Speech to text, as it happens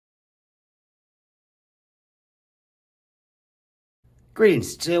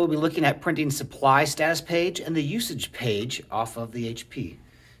Greetings. Today we'll be looking at printing supply status page and the usage page off of the HP.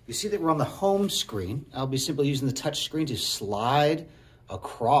 You see that we're on the home screen. I'll be simply using the touch screen to slide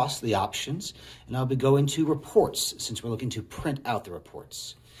across the options, and I'll be going to reports since we're looking to print out the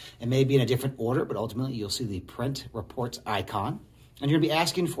reports. It may be in a different order, but ultimately you'll see the print reports icon, and you're going to be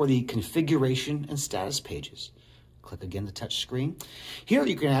asking for the configuration and status pages. Click again the touch screen. Here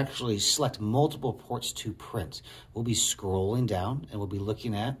you can actually select multiple ports to print. We'll be scrolling down and we'll be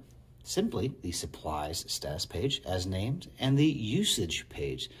looking at simply the supplies status page as named and the usage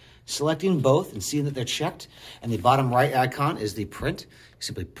page. Selecting both and seeing that they're checked, and the bottom right icon is the print.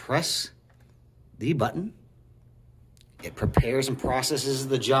 Simply press the button. It prepares and processes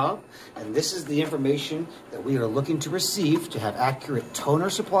the job, and this is the information that we are looking to receive to have accurate toner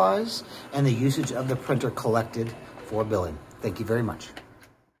supplies and the usage of the printer collected for billing. Thank you very much.